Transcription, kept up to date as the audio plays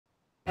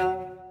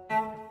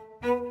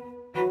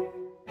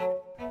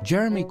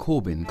Jeremy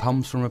Corbyn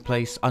comes from a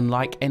place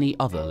unlike any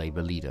other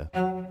Labour leader.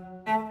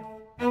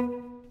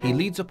 He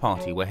leads a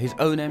party where his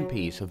own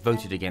MPs have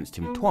voted against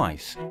him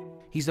twice.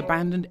 He's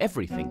abandoned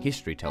everything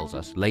history tells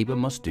us Labour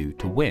must do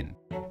to win.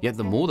 Yet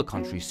the more the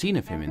country's seen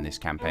of him in this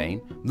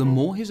campaign, the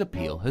more his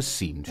appeal has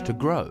seemed to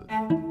grow.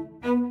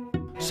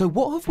 So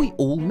what have we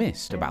all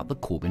missed about the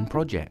Corbyn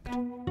project?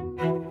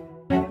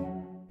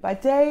 By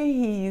day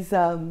he's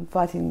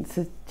fighting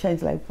to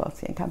change the Labour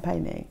Party and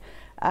campaigning,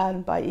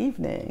 and by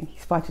evening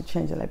he's fighting to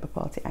change the Labour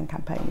Party and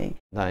campaigning.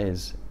 That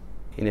is,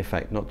 in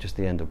effect, not just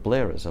the end of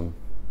Blairism,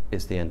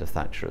 it's the end of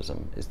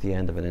Thatcherism. It's the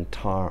end of an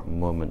entire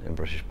moment in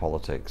British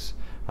politics.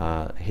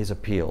 His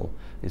appeal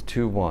is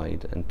too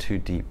wide and too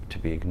deep to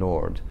be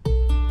ignored.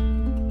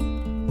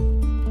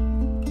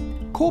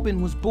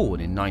 Corbyn was born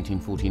in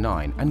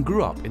 1949 and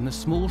grew up in the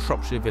small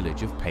Shropshire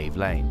village of Pave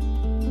Lane.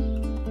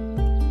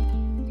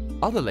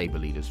 Other Labour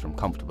leaders from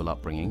comfortable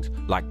upbringings,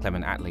 like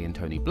Clement Attlee and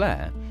Tony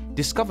Blair,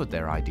 discovered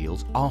their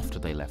ideals after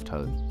they left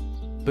home.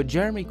 But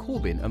Jeremy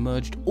Corbyn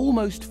emerged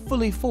almost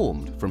fully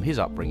formed from his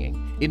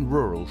upbringing in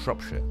rural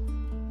Shropshire.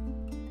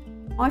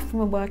 I'm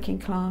from a working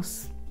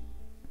class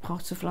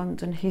part of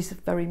London. He's a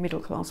very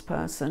middle class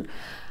person.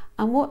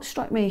 And what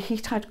struck me,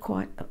 he'd had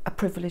quite a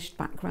privileged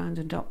background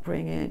and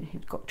upbringing.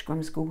 He'd got to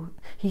grammar school.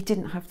 He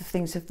didn't have the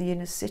things of the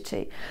inner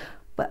city.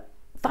 But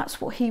that's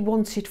what he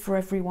wanted for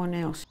everyone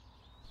else.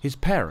 His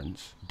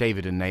parents,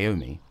 David and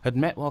Naomi, had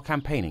met while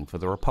campaigning for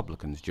the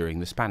Republicans during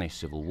the Spanish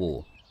Civil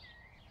War.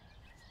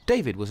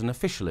 David was an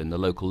official in the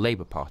local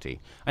Labour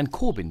Party, and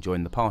Corbyn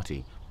joined the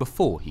party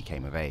before he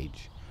came of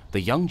age. The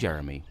young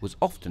Jeremy was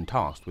often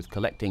tasked with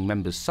collecting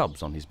members'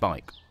 subs on his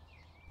bike.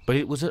 But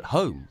it was at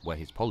home where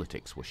his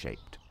politics were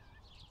shaped.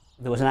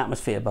 There was an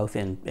atmosphere both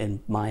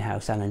in my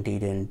house and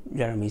indeed in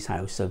Jeremy's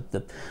house of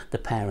the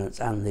parents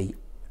and the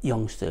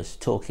youngsters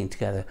talking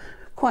together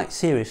quite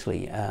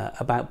seriously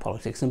about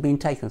politics and being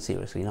taken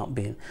seriously, not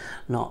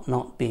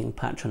being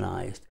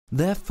patronised.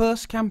 Their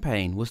first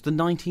campaign was the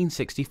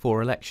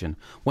 1964 election,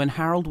 when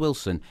Harold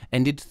Wilson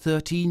ended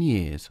 13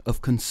 years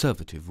of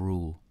Conservative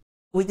rule.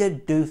 We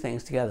did do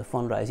things together,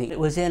 fundraising. It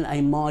was in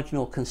a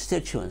marginal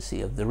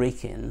constituency of the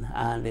Wrekin,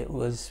 and it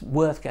was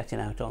worth getting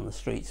out on the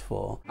streets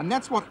for. And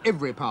that's what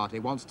every party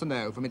wants to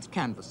know from its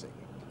canvassing.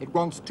 It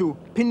wants to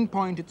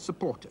pinpoint its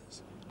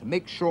supporters, to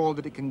make sure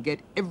that it can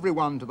get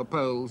everyone to the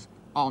polls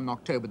on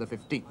October the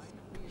 15th.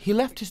 He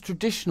left his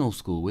traditional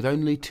school with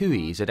only 2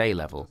 E's at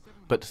A-level,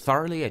 but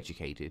thoroughly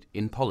educated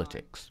in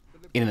politics.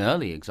 In an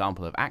early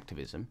example of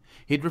activism,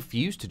 he'd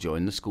refused to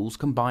join the school's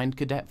combined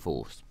cadet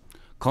force.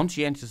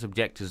 Conscientious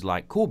objectors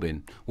like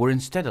Corbyn were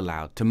instead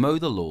allowed to mow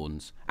the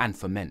lawns and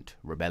foment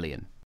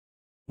rebellion.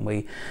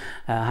 We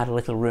had a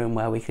little room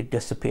where we could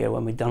disappear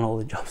when we'd done all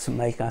the jobs and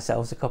make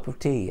ourselves a cup of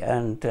tea,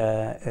 and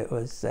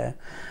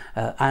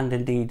and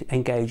indeed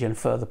engage in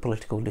further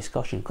political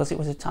discussion, because it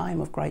was a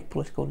time of great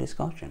political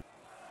discussion.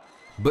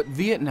 But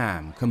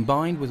Vietnam,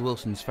 combined with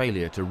Wilson's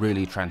failure to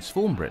really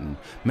transform Britain,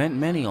 meant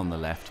many on the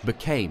left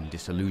became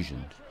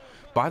disillusioned.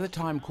 By the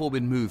time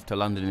Corbyn moved to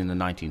London in the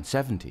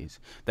 1970s,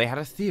 they had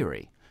a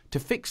theory. To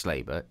fix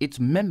Labour, its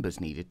members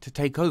needed to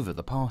take over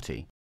the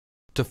party,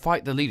 to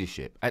fight the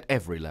leadership at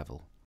every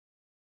level.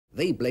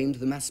 They blamed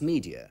the mass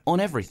media. On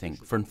everything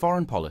from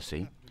foreign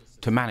policy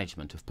to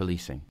management of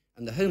policing.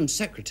 And the Home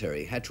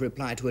Secretary had to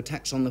reply to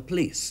attacks on the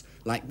police,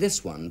 like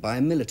this one by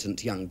a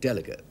militant young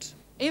delegate.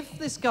 If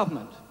this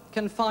government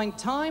can find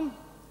time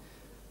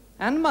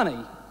and money,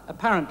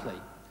 apparently,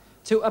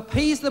 to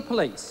appease the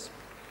police,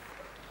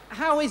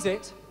 how is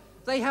it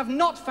they have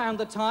not found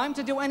the time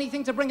to do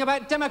anything to bring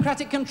about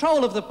democratic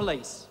control of the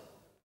police?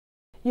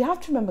 You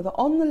have to remember that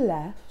on the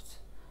left,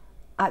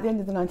 at the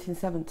end of the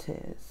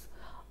 1970s,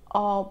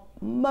 our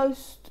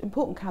most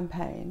important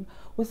campaign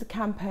was the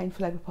campaign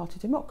for Labour Party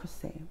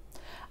democracy.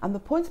 And the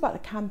point about the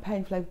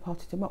campaign for Labour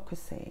Party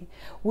democracy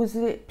was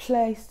that it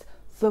placed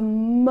the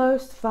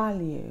most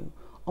value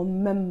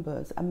on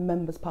members and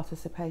members'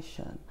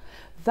 participation.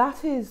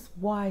 That is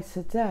why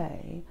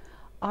today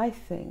I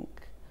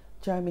think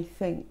Jeremy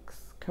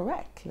thinks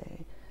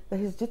correctly that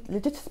his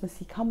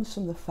legitimacy comes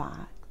from the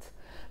fact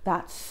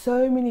that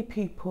so many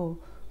people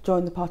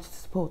joined the party to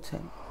support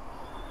him.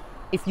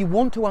 If you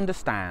want to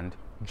understand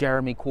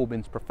Jeremy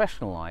Corbyn's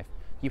professional life,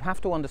 you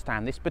have to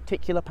understand this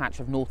particular patch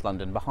of North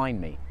London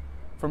behind me.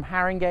 From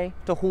Haringey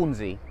to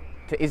Hornsey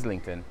to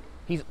Islington,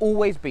 he's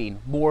always been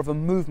more of a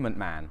movement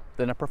man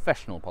than a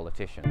professional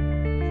politician.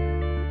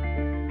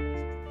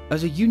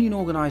 As a union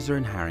organiser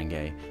in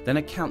Haringey, then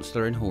a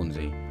councillor in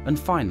Hornsey, and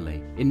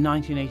finally, in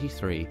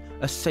 1983,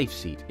 a safe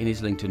seat in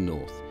Islington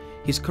North,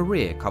 his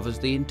career covers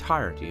the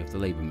entirety of the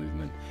Labour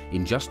movement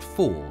in just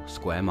 4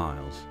 square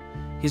miles.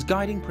 His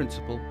guiding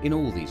principle in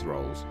all these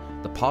roles,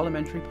 the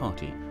parliamentary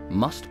party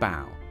must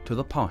bow to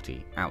the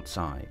party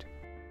outside.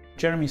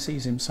 Jeremy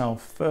sees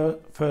himself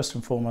first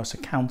and foremost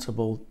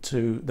accountable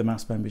to the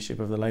mass membership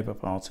of the Labour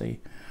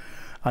Party,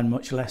 and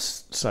much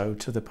less so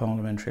to the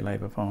Parliamentary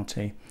Labour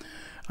Party.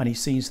 And he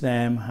sees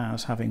them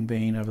as having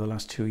been, over the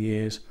last 2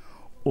 years,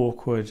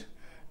 awkward,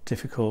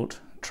 difficult,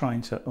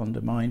 trying to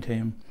undermine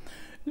him,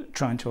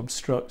 trying to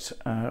obstruct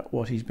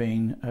what he's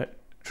been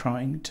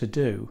trying to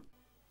do.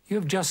 You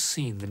have just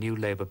seen the new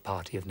Labour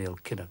Party of Neil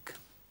Kinnock.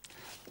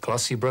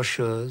 Glossy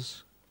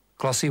brochures,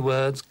 glossy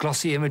words,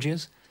 glossy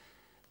images.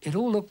 It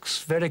all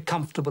looks very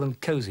comfortable and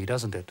cosy,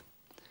 doesn't it?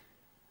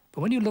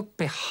 But when you look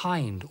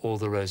behind all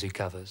the rosy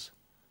covers,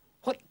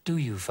 what do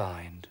you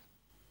find?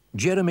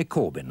 Jeremy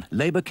Corbyn,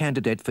 Labour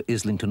candidate for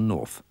Islington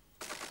North.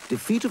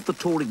 Defeat of the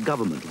Tory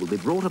government will be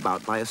brought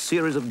about by a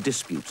series of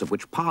disputes of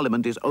which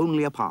Parliament is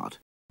only a part.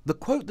 The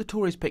quote the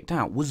Tories picked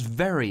out was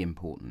very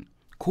important.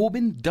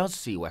 Corbyn does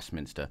see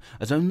Westminster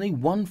as only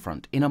one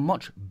front in a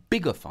much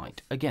bigger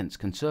fight against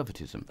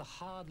conservatism.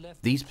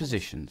 These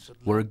positions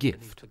were a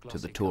gift to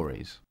the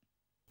Tories.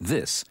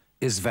 This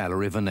is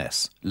Valerie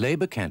Vaness,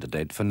 Labour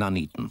candidate for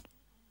Nuneaton.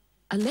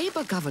 A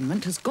Labour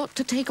government has got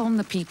to take on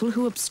the people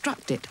who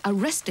obstruct it,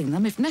 arresting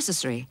them if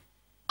necessary.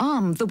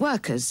 Arm the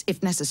workers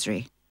if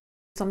necessary.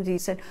 Somebody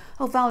said,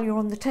 "Oh, Val, you're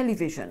on the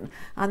television."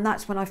 And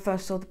that's when I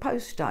first saw the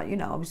poster. You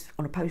know, I was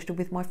on a poster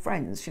with my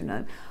friends, you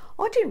know.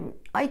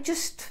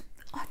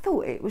 I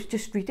thought it was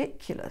just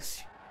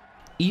ridiculous.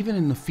 Even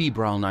in the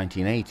febrile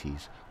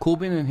 1980s,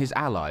 Corbyn and his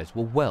allies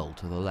were well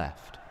to the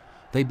left.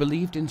 They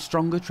believed in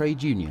stronger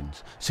trade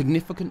unions,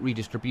 significant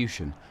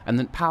redistribution, and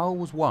that power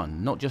was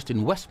won not just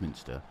in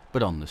Westminster,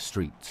 but on the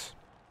streets.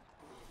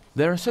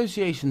 Their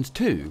associations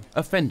too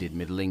offended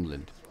Middle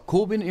England.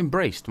 Corbyn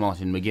embraced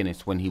Martin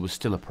McGuinness when he was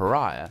still a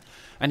pariah,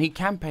 and he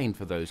campaigned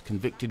for those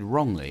convicted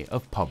wrongly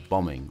of pub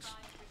bombings.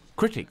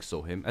 Critics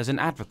saw him as an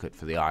advocate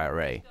for the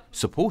IRA,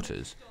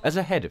 supporters as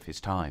ahead of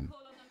his time.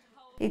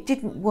 It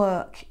didn't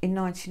work in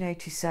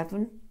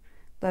 1987.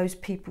 Those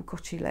people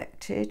got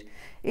elected.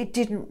 It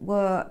didn't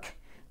work.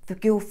 The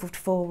Guildford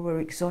Four were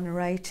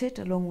exonerated,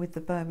 along with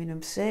the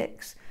Birmingham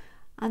Six,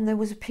 and there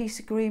was a peace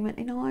agreement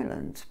in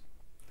Ireland.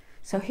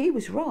 So he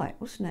was right,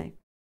 wasn't he?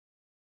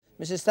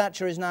 Mrs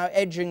Thatcher is now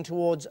edging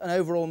towards an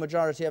overall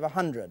majority of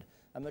 100.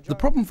 The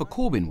problem for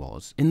Corbyn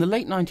was, in the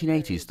late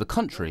 1980s, the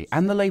country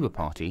and the Labour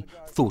Party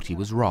thought he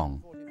was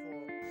wrong.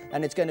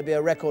 And it's going to be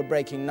a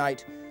record-breaking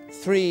night.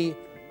 3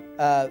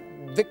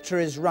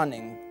 victories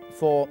running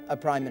for a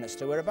Prime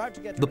Minister. We're about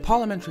to get... The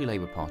Parliamentary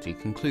Labour Party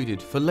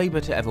concluded for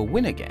Labour to ever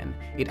win again,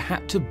 it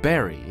had to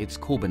bury its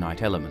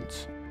Corbynite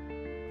elements.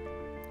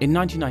 In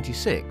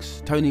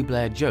 1996, Tony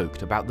Blair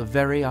joked about the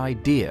very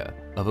idea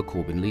of a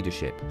Corbyn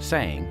leadership,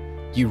 saying,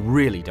 "You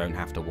really don't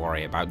have to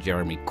worry about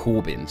Jeremy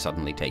Corbyn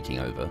suddenly taking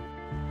over."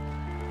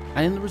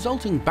 And in the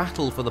resulting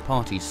battle for the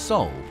party's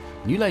soul,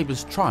 New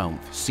Labour's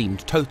triumph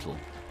seemed total.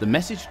 The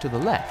message to the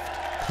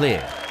left,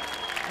 clear.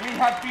 We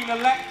have been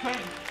elected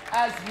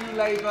as New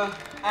Labour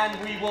and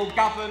we will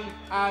govern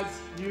as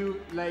New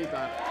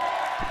Labour.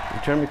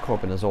 Jeremy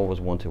Corbyn has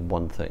always wanted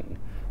one thing,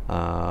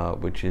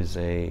 which is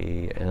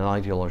an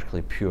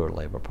ideologically pure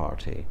Labour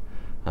Party.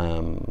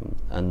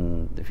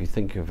 And if you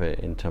think of it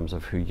in terms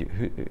of who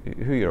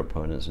your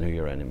opponents and who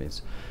your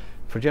enemies,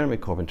 for Jeremy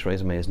Corbyn,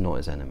 Theresa May is not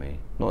his enemy,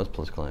 not his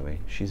political enemy.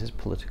 She's his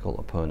political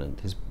opponent.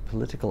 His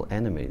political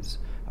enemies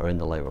are in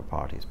the Labour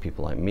Party. It's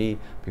people like me,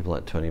 people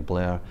like Tony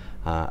Blair,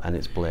 and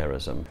it's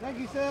Blairism. Thank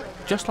you, sir.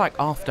 Just like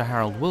after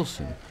Harold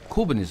Wilson,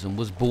 Corbynism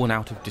was born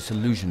out of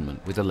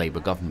disillusionment with the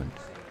Labour government.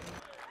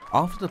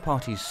 After the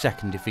party's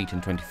second defeat in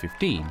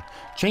 2015,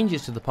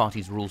 changes to the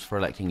party's rules for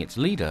electing its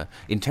leader,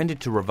 intended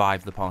to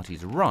revive the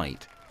party's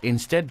right,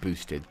 instead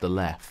boosted the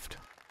left.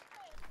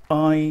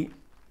 I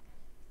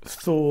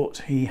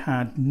thought he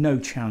had no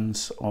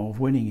chance of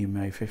winning in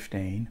May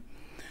 15,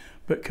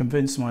 but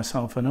convinced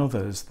myself and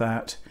others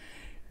that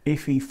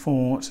if he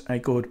fought a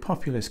good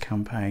populist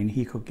campaign,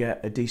 he could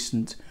get a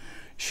decent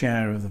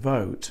share of the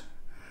vote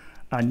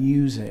and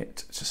use it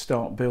to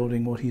start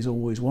building what he's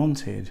always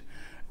wanted,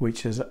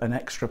 which is an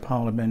extra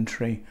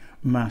parliamentary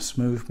mass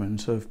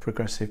movement of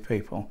progressive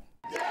people.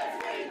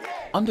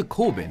 Under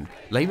Corbyn,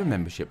 Labour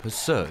membership has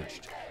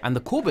surged, and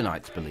the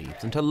Corbynites believe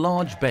that a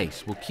large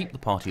base will keep the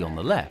party on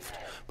the left,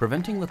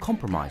 preventing the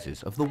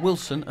compromises of the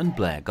Wilson and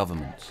Blair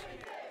governments.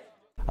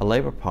 A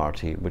Labour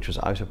Party which was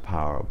out of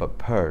power but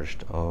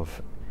purged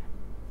of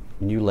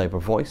New Labour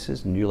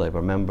voices, New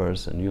Labour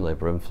members and New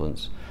Labour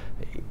influence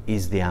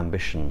is the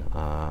ambition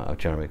of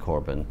Jeremy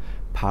Corbyn.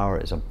 Power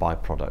is a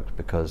byproduct,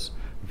 because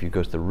if you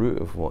go to the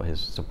root of what his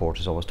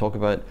supporters always talk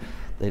about,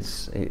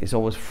 it's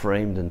always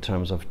framed in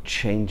terms of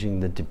changing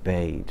the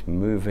debate,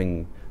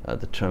 moving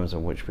the terms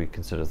in which we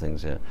consider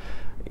things here.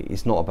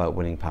 It's not about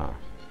winning power.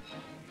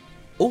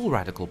 All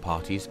radical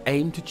parties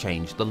aim to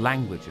change the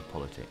language of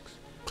politics.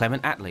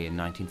 Clement Attlee in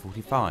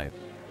 1945,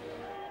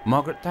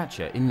 Margaret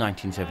Thatcher in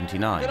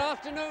 1979. Good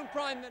afternoon,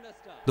 Prime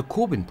Minister. The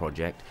Corbyn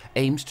project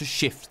aims to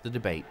shift the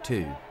debate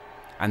too,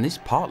 and this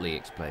partly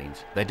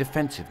explains their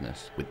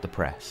defensiveness with the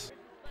press.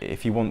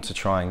 If you want to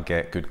try and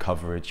get good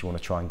coverage, you want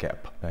to try and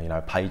get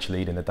a page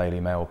lead in the Daily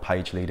Mail,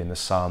 page lead in the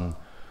Sun,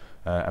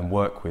 and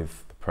work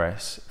with the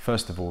press,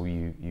 first of all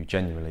you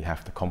genuinely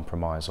have to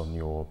compromise on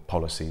your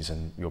policies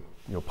and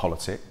your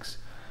politics.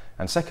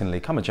 And secondly,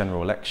 come a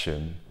general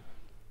election,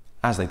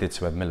 as they did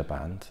to Ed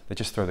Miliband, they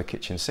just throw the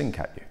kitchen sink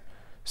at you.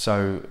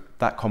 So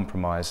that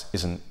compromise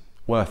isn't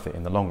worth it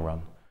in the long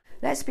run.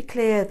 let's be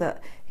clear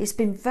that it's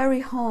been very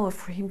hard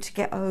for him to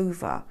get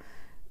over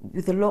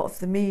with a lot of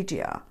the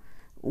media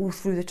all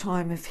through the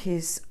time of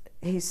his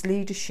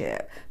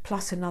leadership,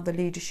 plus another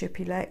leadership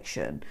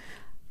election,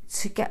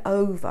 to get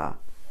over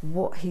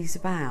what he's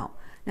about.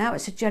 Now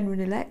it's a general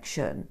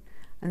election,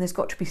 and there's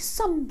got to be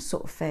some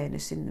sort of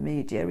fairness in the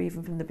media,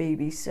 even from the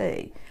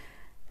BBC.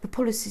 The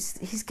policies,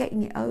 he's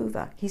getting it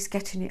over,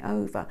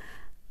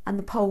 and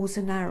the polls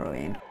are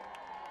narrowing.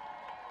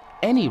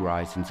 Any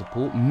rise in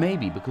support may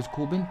be because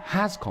Corbyn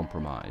has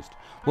compromised.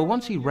 Well,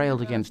 once he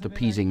railed against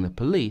appeasing the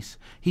police,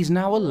 he's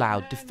now a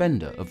loud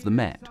defender of the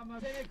Met.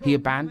 He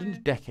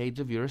abandoned decades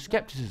of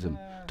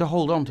Euroscepticism to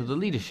hold on to the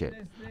leadership,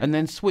 and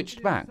then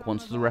switched back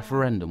once the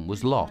referendum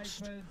was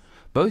lost.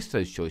 Both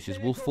those choices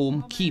will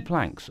form key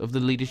planks of the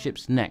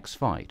leadership's next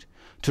fight,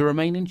 to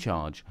remain in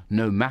charge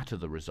no matter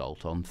the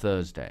result on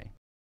Thursday.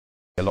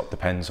 A lot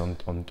depends on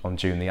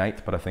June the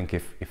 8th, but I think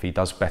if he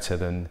does better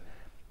than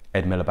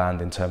Ed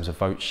Miliband in terms of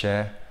vote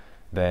share,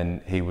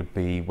 then he would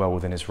be well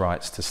within his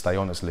rights to stay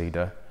on as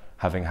leader,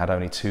 having had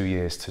only 2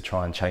 years to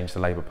try and change the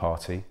Labour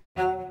Party.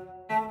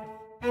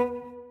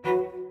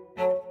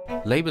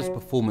 Labour's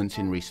performance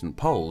in recent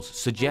polls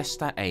suggests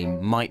that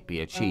aim might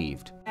be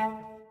achieved.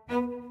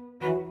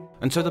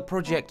 And so the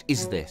project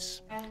is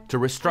this: to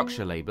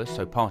restructure Labour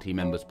so party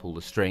members pull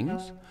the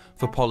strings,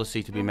 for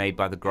policy to be made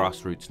by the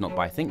grassroots, not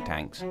by think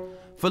tanks,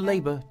 for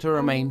Labour to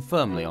remain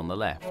firmly on the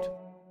left.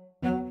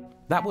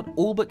 That would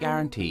all but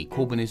guarantee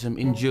Corbynism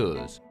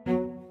endures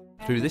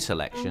through this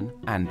election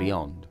and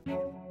beyond.